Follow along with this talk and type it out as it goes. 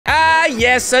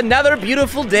yes, another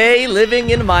beautiful day living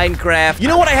in Minecraft. You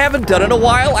know what I haven't done in a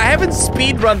while? I haven't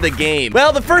speedrun the game.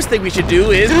 Well, the first thing we should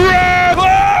do is...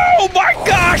 Oh my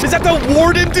gosh! Is that the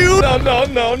Warden, dude?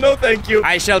 No, thank you.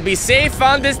 I shall be safe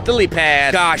on this lily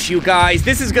pad. Gosh, you guys,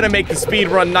 this is gonna make the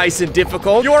speedrun nice and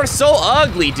difficult. You are so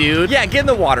ugly, dude. Yeah, get in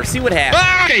the water, see what happens.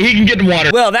 Okay, he can get in water.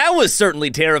 Well, that was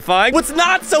certainly terrifying. What's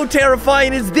not so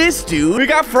terrifying is this, dude. We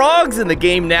got frogs in the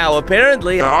game now,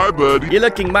 apparently. Hi, buddy. You're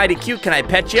looking mighty cute. Can I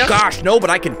pet you? Gosh, no,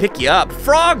 but I can pick you up.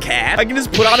 Frog hat? I can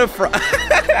just put on a frog.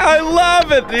 I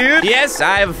love it, dude. Yes,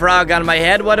 I have a frog on my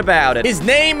head. What about it? His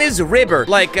name is Ribbert,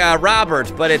 like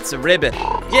Robert, but it's a ribbit.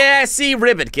 Yeah, see,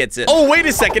 Ribbit gets it. Oh, wait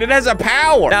a second. It has a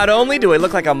power. Not only do I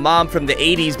look like a mom from the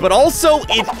 80s, but also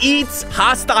it eats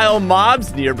hostile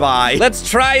mobs nearby. Let's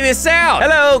try this out.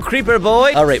 Hello, creeper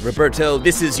boy. All right, Roberto,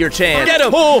 this is your chance. Get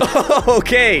him. Oh,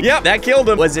 okay. Yep, that killed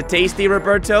him. Was it tasty,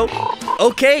 Roberto?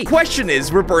 Okay, question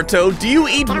is, Roberto, do you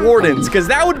eat wardens? Because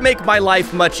that would make my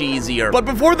life much easier. But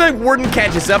before the warden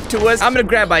catches up to us, I'm gonna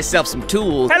grab myself some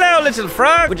tools. Hello, little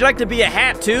frog. Would you like to be a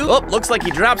hat too? Oh, looks like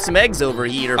he dropped some eggs over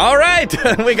here. All right,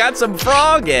 we got some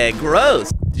frog egg.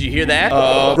 Gross. Did you hear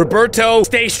that? Roberto,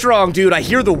 stay strong, dude. I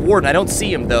hear the warden. I don't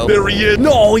see him, though. There he is.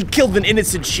 No, he killed an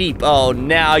innocent sheep. Oh,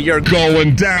 now you're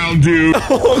Going down, dude.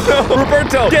 Oh, no.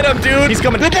 Roberto, get him, dude. He's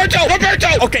coming. Roberto!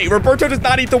 Okay, Roberto does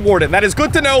not eat the warden. That is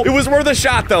good to know. It was worth a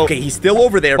shot, though. Okay, he's still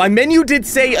over there. My menu did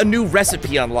say a new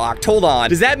recipe unlocked. Hold on.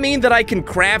 Does that mean that I can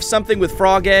craft something with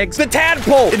frog eggs? The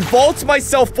tadpole! It vaults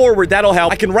myself forward. That'll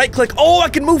help. I can right-click. Oh, I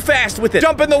can move fast with it.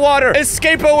 Jump in the water.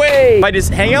 Escape away. If I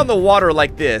just hang out in the water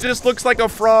like this, It just looks like a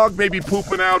frog maybe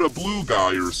pooping out a blue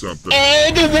guy or something.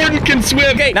 Oh, the warden can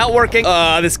swim. Okay, not working.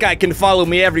 This guy can follow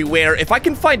me everywhere. If I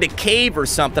can find a cave or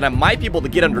something, I might be able to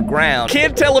get underground.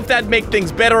 Can't tell if that'd make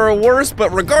things better or worse,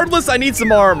 but regardless, I need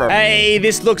some armor. Hey,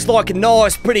 this looks like a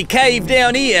nice, pretty cave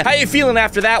down here. How you feeling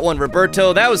after that one,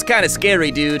 Roberto? That was kind of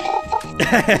scary, dude.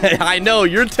 I know,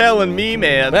 you're telling me,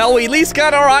 man. Well, we at least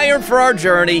got our iron for our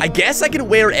journey. I guess I can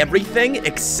wear everything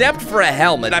except for a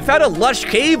helmet. I found a lush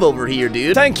cave over here,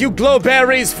 dude. Thank you,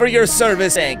 glowberries, for your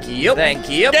service. Thank you. Thank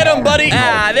you. Get him, buddy.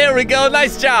 Ah, there we go.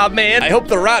 Nice job, man. I hope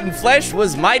the rotten flesh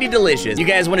was mighty delicious. You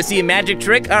guys want to see a magic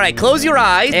trick? All right, close your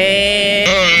eyes and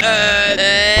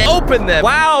open them.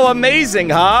 Wow, amazing,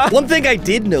 huh? One thing I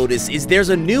did notice is there's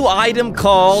a new item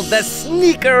called the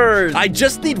sneakers. I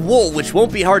just need wool, which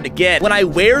won't be hard to get. When I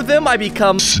wear them, I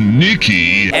become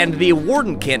sneaky. And the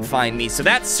warden can't find me, so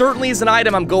that certainly is an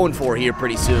item I'm going for here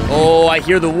pretty soon. Oh, I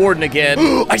hear the warden again.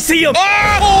 I see him.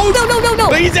 Oh,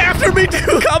 no. He's after me,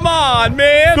 dude. Come on,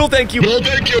 man. No, thank you. No,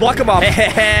 thank you. Block him off.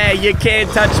 Hey, you can't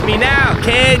touch me now,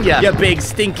 can ya? You big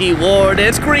stinky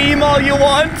warden. Scream all you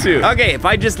want to. Okay, if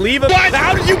I just leave him. What?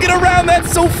 How did you get around that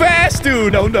so fast,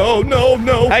 dude?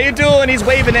 No. How you doing? He's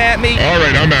waving at me. All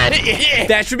right, I'm out.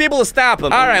 That should be able to stop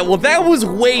him. All right, well, that was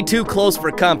way too close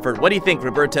for comfort. What do you think,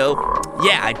 Roberto?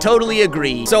 Yeah, I totally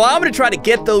agree. So I'm gonna try to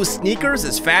get those sneakers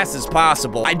as fast as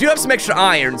possible. I do have some extra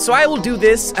iron, so I will do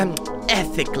this,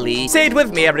 ethically. Say it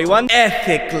with me, everyone.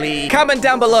 Ethically. Comment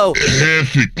down below.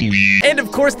 Ethically. And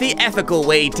of course, the ethical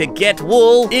way to get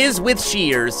wool is with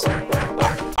shears.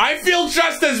 I feel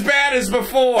just as bad as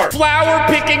before. Flower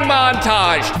picking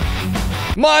montage.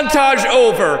 Montage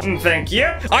over. Thank you.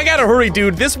 I gotta hurry,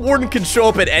 dude. This warden can show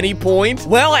up at any point.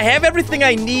 Well, I have everything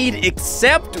I need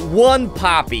except one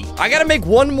poppy. I gotta make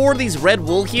one more of these red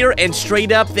wool here, and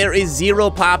straight up, there is 0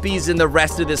 poppies in the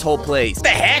rest of this whole place. What the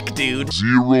heck, dude?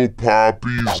 0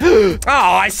 poppies. Oh,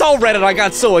 I saw red and I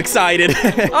got so excited.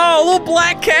 Oh, a little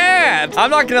black cat. I'm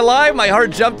not gonna lie, my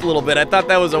heart jumped a little bit. I thought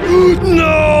that was a... No!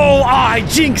 Oh, I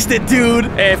jinxed it, dude.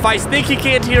 If I think he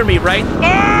can't hear me, right?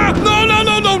 Ah! No.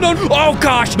 Oh,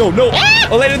 gosh, no.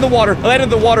 I landed in the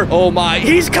water. Oh, my.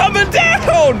 He's coming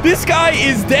down. This guy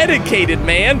is dedicated,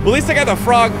 man. At least I got the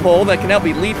frog pole that can help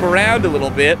me leap around a little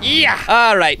bit. Yeah.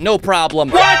 All right, no problem.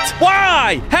 What?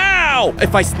 Why? How?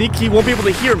 If I sneak, he won't be able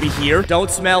to hear me here.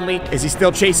 Don't smell me. Is he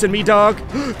still chasing me, dog?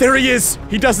 There he is.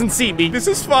 He doesn't see me. This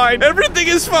is fine. Everything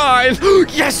is fine.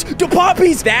 Yes, the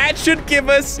poppies. That should give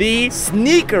us the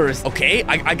sneakers. Okay,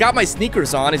 I got my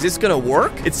sneakers on. Is this gonna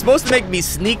work? It's supposed to make me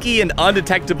sneaky and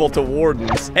undetectable to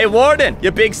wardens. Hey, Warden,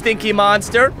 you big stinky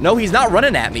monster. No, he's not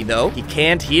running at me, though. He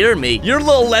can't hear me. You're a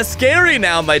little less scary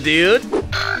now, my dude.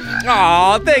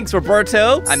 Aw, thanks,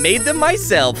 Roberto. I made them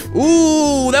myself.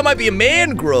 Ooh, that might be a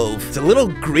mangrove. It's a little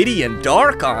gritty and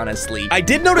dark, honestly. I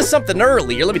did notice something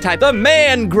earlier. Let me type the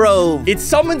mangrove. It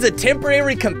summons a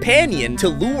temporary companion to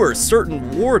lure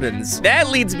certain wardens. That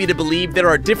leads me to believe there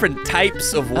are different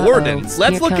types of wardens.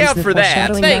 Let's look out for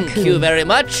that. Thank you very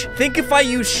much. Think if I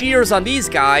use shears on these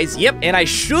guys, yep, and I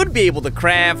should be able to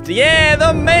craft, yeah,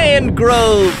 the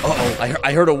mangrove. Uh-oh,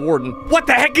 I heard a warden. What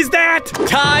the heck is that?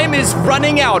 Time is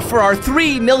running out for our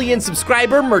 3 million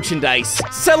subscriber merchandise.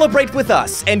 Celebrate with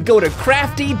us and go to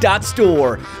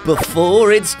Craftee.store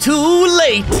before it's too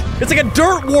late. It's like a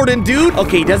dirt warden, dude.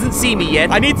 Okay, he doesn't see me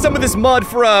yet. I need some of this mud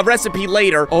for a recipe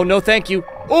later. Oh, no, thank you.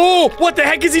 Oh, what the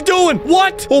heck is he doing?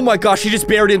 What? Oh my gosh, he just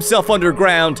buried himself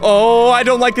underground. Oh, I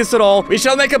don't like this at all. We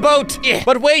shall make a boat. Yeah.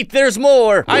 But wait, there's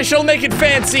more. I shall make it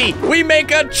fancy. We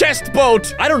make a chest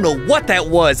boat. I don't know what that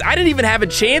was. I didn't even have a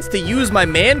chance to use my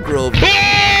mangrove.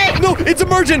 Ah! No, it's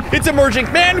emerging. It's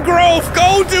emerging. Mangrove,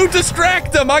 go, dude,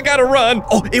 distract them. I gotta run.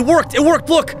 Oh, it worked. It worked.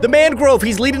 Look, the mangrove,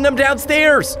 he's leading them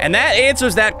downstairs. And that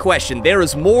answers that question. There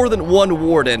is more than one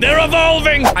warden. They're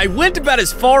evolving. I went about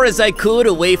as far as I could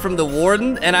away from the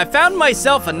warden, and I found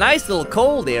myself a nice little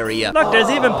cold area. Look,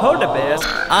 there's even polar bears.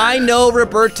 I know,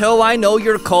 Roberto, I know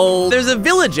you're cold. There's a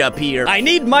village up here. I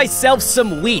need myself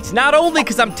some wheat, not only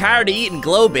because I'm tired of eating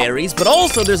glowberries, but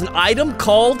also there's an item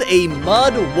called a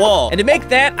mud wall. And to make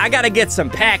that, I gotta get some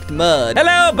packed mud.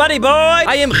 Hello, buddy boy.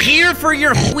 I am here for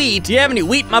your wheat. Do you have any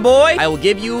wheat, my boy? I will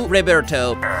give you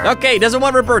Roberto. Okay, doesn't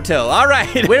want Roberto. All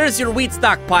right, where's your wheat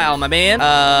stockpile, my man?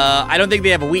 I don't think they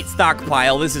have a wheat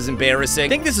stockpile. This is embarrassing. I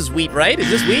think this is wheat, right? Is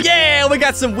this wheat? Yeah, we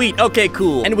got some wheat. Okay,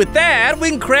 cool. And with that, we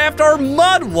can craft our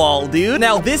mud wall, dude.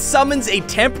 Now, this summons a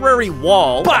temporary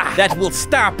wall that will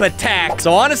stop attacks.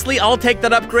 So honestly, I'll take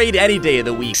that upgrade any day of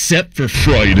the week. Except for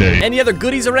Friday. Any other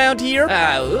goodies around here?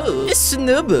 Ooh,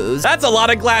 snubbles. That's a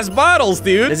lot of glass bottles,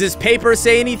 dude. Does this paper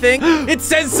say anything? It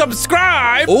says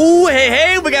subscribe. Oh,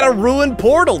 hey, we got a ruined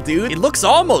portal, dude. It looks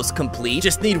almost complete.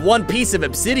 Just need one piece of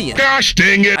obsidian. Gosh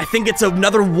dang it. I think it's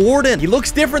another warden. He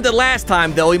looks different than last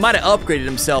time, though. He might have upgraded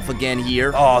himself again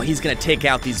here. Oh, he's gonna take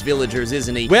out these villagers,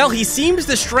 isn't he? Well, he seems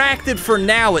distracted for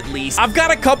now, at least. I've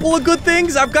got a couple of good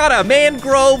things. I've got a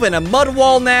mangrove and a mud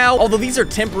wall now, although these are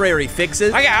temporary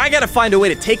fixes. I gotta find a way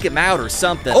to take him out or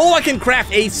something. Oh, I can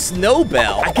craft a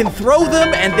snowbell. I can throw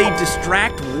them and they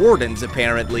distract wardens,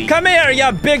 apparently. Come here, you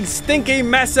big stinky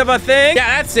mess of a thing.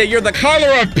 Yeah, that's it. You're the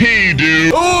Color of pee,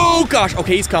 dude. Oh, gosh.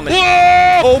 Okay, he's coming.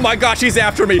 Whoa! Oh, my gosh, he's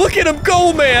after me. Look at him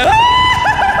go, man.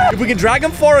 If we can drag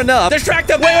him far enough. Distract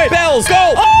him. Wait, bells,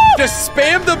 go. Oh! Just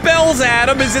spam the bells at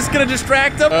him. Is this gonna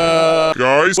distract him?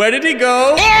 Guys? Where did he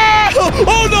go?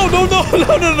 Oh,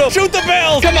 no. Shoot the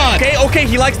bells. Come on. Okay,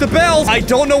 he likes the bells. I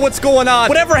don't know what's going on.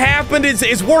 Whatever happened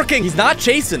is working. He's not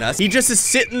chasing us. He just is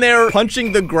sitting there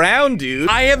punching the ground, dude.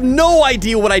 I have no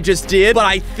idea what I just did, but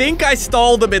I think I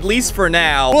stalled him at least for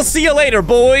now. We'll see you later,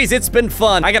 boys. It's been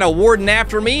fun. I got a warden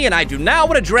after me, and I do not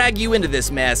want to drag you into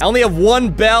this mess. I only have one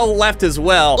bell left as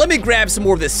well. Let me grab some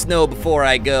more of this snow before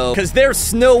I go, because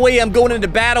there's no way I'm going into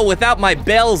battle without my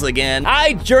bells again.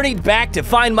 I journeyed back to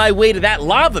find my way to that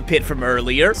lava pit from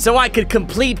earlier, so I could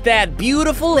complete that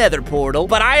beautiful nether portal,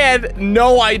 but I had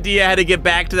no idea how to get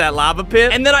back to that lava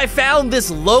pit, and then I found this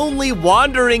lonely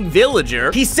wandering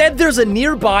villager. He said there's a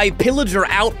nearby pillager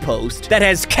outpost that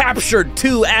has captured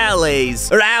 2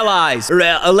 allies. I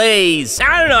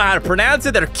don't know how to pronounce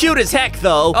it. They're cute as heck,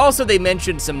 though. Also, they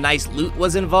mentioned some nice loot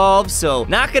was involved, so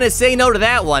not gonna say no to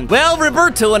that one. Well,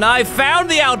 Roberto and I found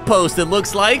the outpost, it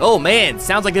looks like. Oh, man,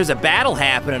 sounds like there's a battle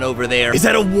happening over there. Is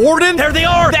that a warden? There they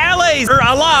are, the allies.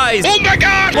 Oh my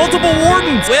god! Multiple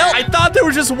wardens. Well, I thought there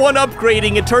was just one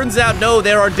upgrading. It turns out, no,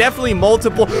 there are definitely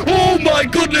multiple. Oh my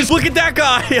goodness, look at that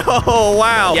guy. Oh,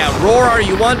 wow. Yeah, roar all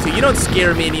you want to. You don't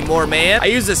scare me anymore, man. I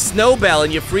use a snowbell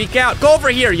and you freak out. Go over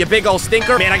here, you big old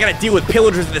stinker. Man, I gotta deal with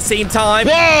pillagers at the same time.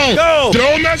 Whoa! Go!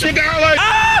 Don't mess with the allies!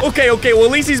 Ah! Okay, well,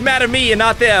 at least he's mad at me and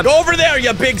not them. Go over there,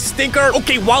 you big stinker.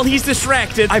 Okay, while he's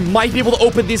distracted, I might be able to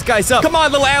open these guys up. Come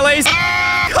on, little allies.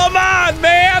 Ah! Come on,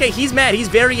 man. Okay, he's mad. He's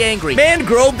very angry.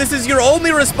 Mangrove, this is your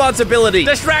only responsibility.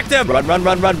 Distract him. Run.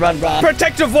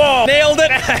 Protective wall. Nailed it.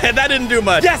 That didn't do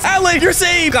much. Yes, ally, you're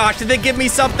saved. Gosh, did they give me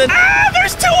something? Ah,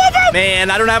 there's 2 of them.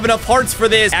 Man, I don't have enough hearts for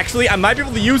this. Actually, I might be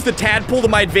able to use the tadpole to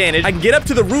my advantage. I can get up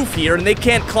to the roof here, and they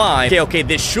can't climb. Okay,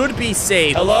 this should be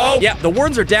safe. Hello? Yeah, the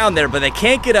wardens are down there, but they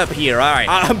can't get up here. All right,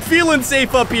 I'm feeling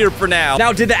safe up here for now.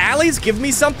 Now, did the allies give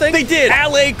me something? They did.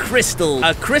 Ally crystal.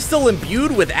 A crystal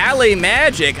imbued with ally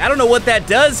magic. magic. I don't know what that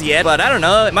does yet, but I don't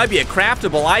know. It might be a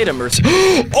craftable item or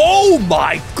something. Oh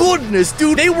my goodness,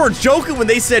 dude. They were joking when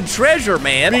they said treasure,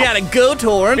 man. We got a goat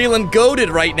horn. Feeling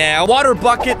goated right now. Water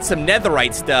bucket, some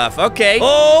netherite stuff. Okay.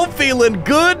 Oh, feeling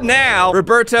good now.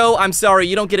 Roberto, I'm sorry.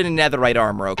 You don't get any netherite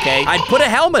armor, okay? I'd put a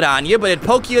helmet on you, but it'd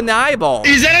poke you in the eyeball.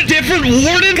 Is that a different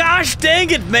warden? Gosh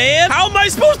dang it, man. How am I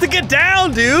supposed to get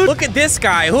down, dude? Look at this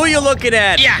guy. Who are you looking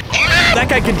at? Yeah. That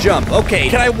guy can jump. Okay.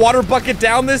 Can I water bucket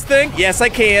down this thing? Yes, I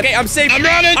can. Okay, I'm safe. I'm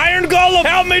running. Iron Golem,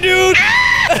 help me, dude.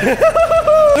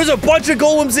 There's a bunch of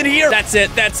golems in here. That's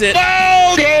it. That's it.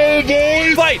 Oh, go,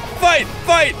 boys. Fight, fight,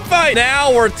 fight, fight.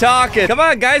 Now we're talking. Come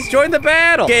on, guys. Join the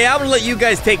battle. Okay, I'm gonna let you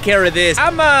guys take care of this.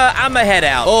 I'm a head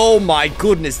out. Oh, my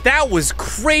goodness. That was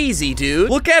crazy, dude.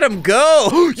 Look at him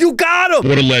go. You got him.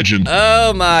 What a legend.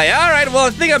 Oh, my. All right. Well, I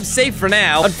think I'm safe for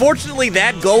now. Unfortunately,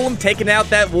 that golem taking out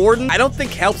that warden, I don't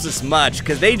think helps us much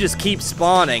because they just keep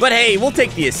spawning. But hey, we'll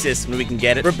take the assist when we can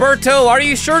get it. Roberto, are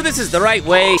you sure this is the right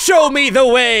way? Show me the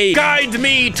way. Guide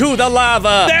me to the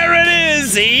lava. There it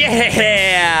is.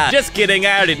 Yeah. Just kidding.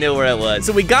 I already knew where it was.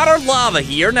 So we got our lava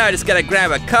here. Now I just gotta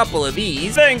grab a couple of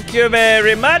these. Thank you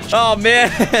very much. Oh,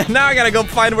 man. Now I gotta go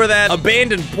find where that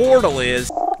abandoned portal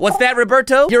is. What's that,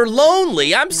 Roberto? You're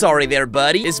lonely. I'm sorry there,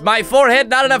 buddy. Is my forehead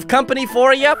not enough company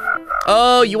for you?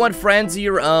 Oh, you want friends of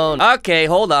your own. Okay,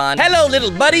 hold on. Hello,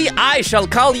 little buddy. I shall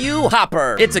call you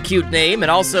Hopper. It's a cute name,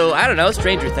 and also, I don't know,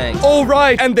 Stranger Things. Oh,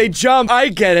 right, and they jump. I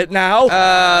get it now.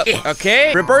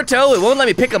 Okay. Roberto, it won't let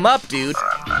me pick him up, dude.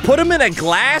 Put him in a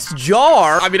glass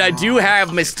jar. I mean, I do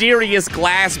have mysterious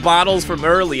glass bottles from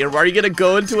earlier. Are you gonna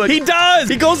go into a... He does!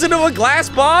 He goes into a glass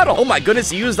bottle. Oh my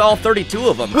goodness, he used all 32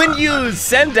 of them. When you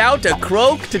send out a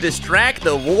croak to distract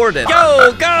the warden.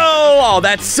 Go, go! Oh,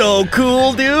 that's so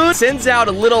cool, dude. Sends out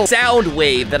a little sound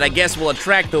wave that I guess will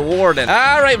attract the warden.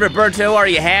 All right, Roberto, are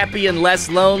you happy and less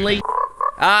lonely?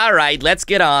 All right, let's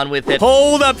get on with it.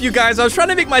 Hold up, you guys. I was trying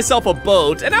to make myself a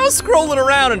boat, and I was scrolling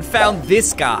around and found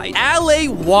this guy. Alley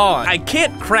wand. I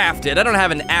can't craft it. I don't have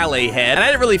an alley head, and I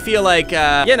didn't really feel like,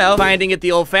 you know, finding it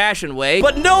the old-fashioned way.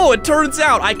 But no, it turns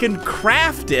out I can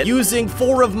craft it using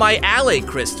 4 of my alley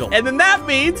crystal. And then that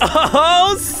means,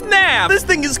 oh, snap. This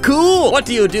thing is cool. What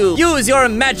do? Use your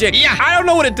magic. Yeah. I don't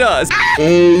know what it does.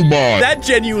 Oh, my. That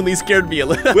genuinely scared me a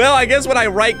little. Well, I guess when I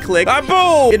right-click,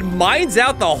 boom, it mines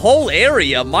out the whole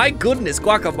area. My goodness,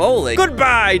 guacamole.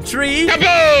 Goodbye, tree.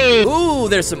 Kaboom! Ooh,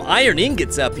 there's some iron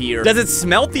ingots up here. Does it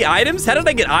smelt the items? How did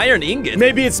I get iron ingots?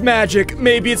 Maybe it's magic.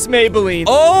 Maybe it's Maybelline.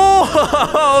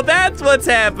 Oh, that's what's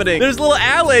happening. There's little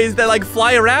allays that like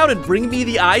fly around and bring me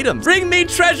the items. Bring me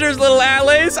treasures, little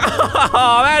allays.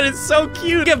 Oh, that is so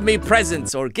cute. Give me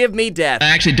presents or give me death.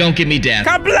 Actually, don't give me death.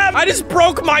 Kablam! I just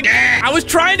broke my... I was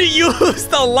trying to use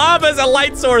the lava as a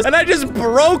light source and I just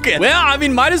broke it. Well, I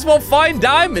mean, might as well find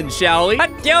diamonds, shall we?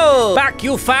 Yo, back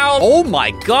you foul. Oh my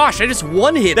gosh, I just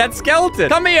one-hit that skeleton.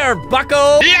 Come here,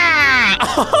 bucko. Yeah!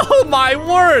 Oh my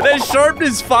word. That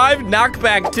sharpness 5,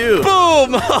 knockback 2.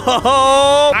 Boom.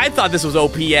 I thought this was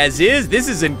OP as is. This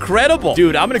is incredible.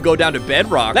 Dude, I'm gonna go down to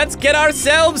bedrock. Let's get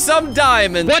ourselves some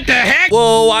diamonds. What the heck?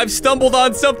 Whoa, I've stumbled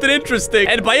on something interesting.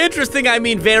 And by interesting, I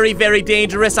mean very, very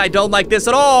dangerous. I don't like this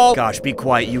at all. Gosh, be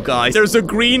quiet, you guys. There's a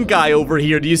green guy over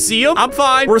here. Do you see him? I'm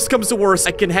fine. Worst comes to worst,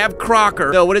 I can have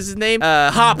Crocker. No, what is his name?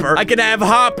 Hopper. I can have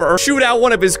Hopper shoot out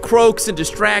one of his croaks and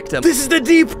distract him. This is the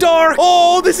deep dark.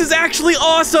 Oh, this is actually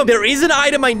awesome. There is an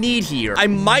item I need here. I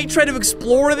might try to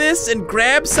explore this and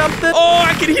grab something. Oh,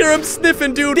 I can hear him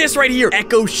sniffing, dude. This right here.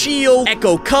 Echo shield,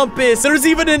 echo compass. There's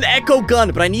even an echo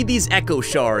gun, but I need these echo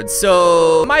shards,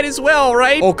 so might as well,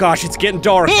 right? Oh gosh, it's getting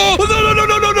dark. Oh,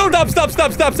 no.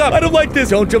 Stop. I don't like this.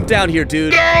 Don't jump down here,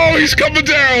 dude. No, he's coming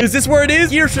down. Is this where it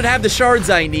is? Here should have the shards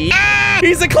I need.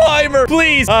 He's a climber.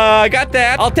 Please. I got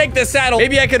that. I'll take the saddle.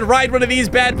 Maybe I can ride one of these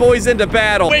bad boys into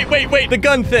battle. Wait. The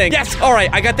gun thing. Yes. All right.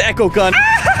 I got the echo gun.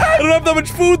 I don't have that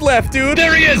much food left, dude.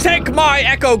 There he is. Take my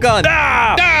echo gun.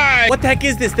 Die. What the heck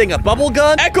is this thing? A bubble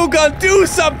gun? Echo gun, do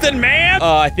something, man.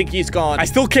 I think he's gone. I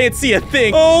still can't see a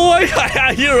thing. Oh,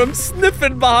 I hear him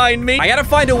sniffing behind me. I gotta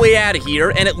find a way out of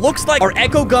here, and it looks like our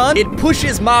echo gun, it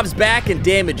pushes mobs back and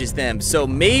damages them. So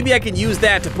maybe I can use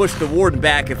that to push the warden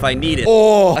back if I need it.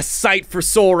 Oh, a sight for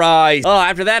sore eyes. Oh,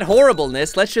 after that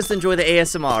horribleness, let's just enjoy the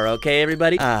ASMR, okay,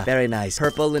 everybody? Very nice.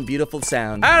 Purple and beautiful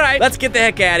sound. All right, let's get the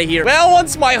heck out of here. Well,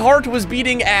 once my heart was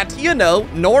beating at, you know,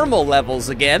 normal levels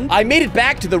again, I made it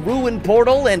back to the ruined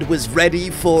portal and was ready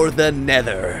for the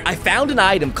nether. I found an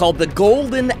item called the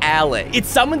Golden Alley. It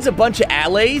summons a bunch of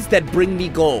allays that bring me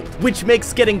gold, which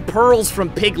makes getting pearls from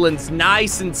piglins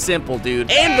nice and simple,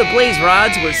 dude. And the blaze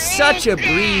rods were such a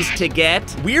breeze to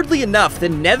get. Weirdly enough, the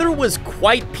nether was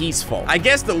quite peaceful. I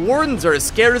guess the Wardens are as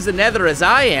scared as the Nether as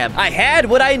I am. I had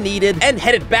what I needed and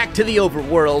headed back to the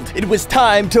overworld. It was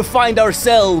time to find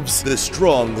ourselves the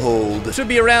stronghold. Should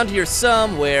be around here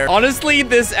somewhere. Honestly,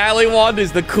 this alley wand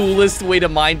is the coolest way to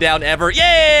mine down ever.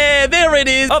 Yeah, there it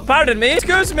is. Oh, pardon me.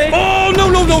 Excuse me. Oh, no,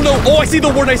 no, no, no. Oh, I see the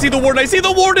Warden. I see the Warden. I see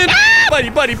the Warden. Ah!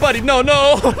 Buddy. No.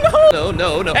 No.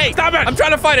 Hey, stop it. I'm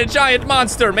trying to fight a giant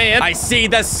monster, man. I see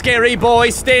the scary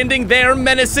boy standing there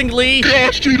menacingly.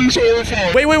 Gosh, dude, he's horrifying.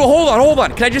 Wait, hold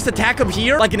on. Can I just attack him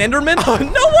here like an Enderman? Oh,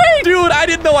 no way. Dude, I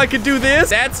didn't know I could do this.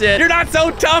 That's it. You're not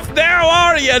so tough now,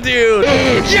 are you, dude?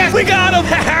 Yes, we got him.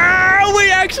 We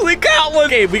actually got one.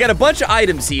 Okay, we got a bunch of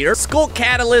items here. Skull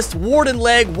Catalyst, Warden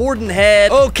Leg, Warden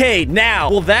Head. Okay, now,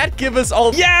 will that give us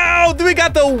all... Yo, we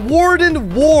got the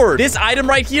Warden Ward. This item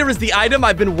right here is the item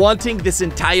I've been wanting this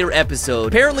entire episode.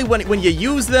 Apparently, when you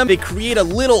use them, they create a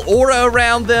little aura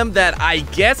around them that I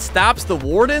guess stops the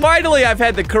Warden. Finally, I've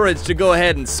had the courage to go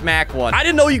ahead and smack one. I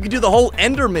didn't know you could do the whole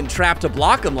Enderman trap to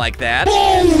block him like that.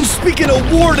 Oh, speaking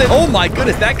of Warden. Oh my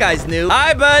goodness, that guy's new.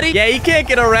 Hi, buddy. Yeah, you can't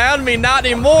get around me, not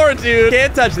anymore, dude.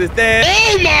 Can't touch this thing.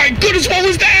 Oh my goodness, what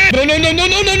was that? No.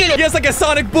 He has like a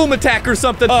sonic boom attack or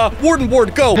something. Warden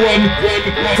Ward, go.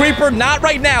 Run. Creeper, not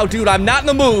right now, dude. I'm not in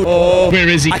the mood. Oh, where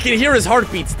is he? I can hear his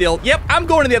heartbeat still. Yep, I'm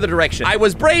going in the other direction. I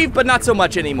was brave, but not so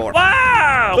much anymore.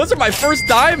 Wow! Those are my first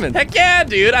diamonds. Heck yeah,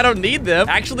 dude. I don't need them.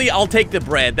 Actually, I'll take the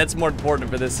bread. That's more important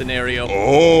for this scenario.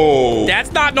 Oh.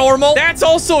 That's not normal. That's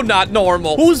also not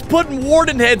normal. Who's putting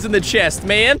Warden heads in the chest,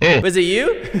 man? Was it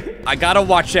you? I gotta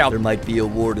watch out. There might be a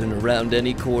Warden around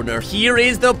any corner. Here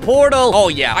is the portal. Oh,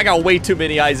 yeah. I got way too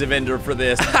many Eyes of Ender for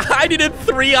this. I needed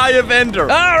 3 Eye of Ender.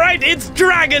 All right, it's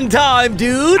dragon time,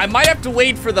 dude. I might have to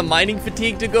wait for the mining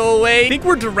fatigue to go away. I think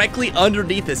we're directly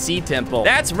underneath a sea temple.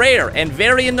 That's rare and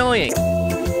very annoying.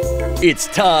 It's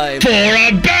time For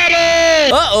a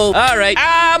battle! Uh-oh. All right.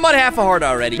 I'm on half a heart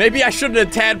already. Maybe I shouldn't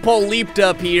have tadpole leaped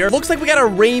up here. Looks like we got a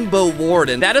rainbow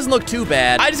warden. That doesn't look too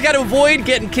bad. I just got to avoid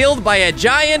getting killed by a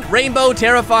giant rainbow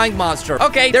terrifying monster.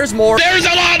 Okay, there's more. There's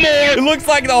a lot more! It looks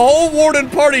like the whole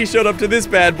warden party showed up to this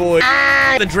bad boy.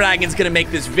 The dragon's gonna make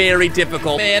this very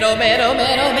difficult. Man, oh man, oh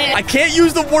man, oh man. I can't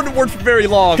use the warden word for very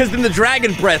long, because then the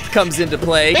dragon breath comes into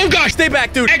play. Oh gosh! Stay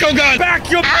back, dude. Echo gun! Back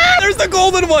you. There's the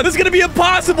golden one. This is gonna be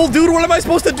impossible, dude. What am I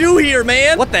supposed to do here,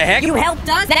 man? What the heck? You helped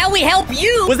us, now we help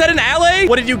you! Was that an ally?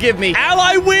 What did you give me?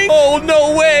 Ally wing? Oh,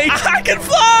 no way. I can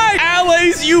fly!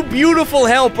 Allies, you beautiful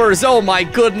helpers. Oh, my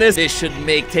goodness. This should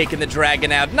make taking the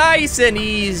dragon out nice and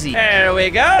easy. There we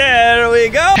go. There we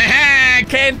go.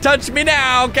 Can't touch me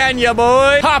now, can ya,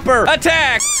 boy? Hopper,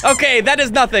 attack! Okay, that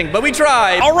is nothing, but we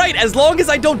tried. All right, as long as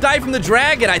I don't die from the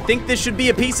dragon, I think this should be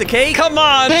a piece of cake. Come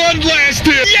on. One last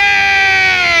hit!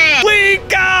 Yeah! We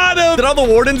got him! Did all the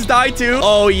wardens die too?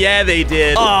 Oh, yeah, they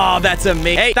did. Oh, that's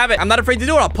amazing. Hey, stop it. I'm not afraid to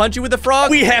do it. I'll punch you with the frog.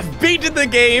 We have beaten the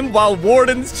game while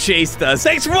wardens chased us.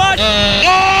 Thanks for watching.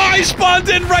 Oh, I spawned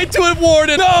in right to it,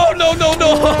 warden. No.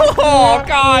 Oh,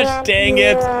 gosh, dang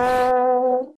it.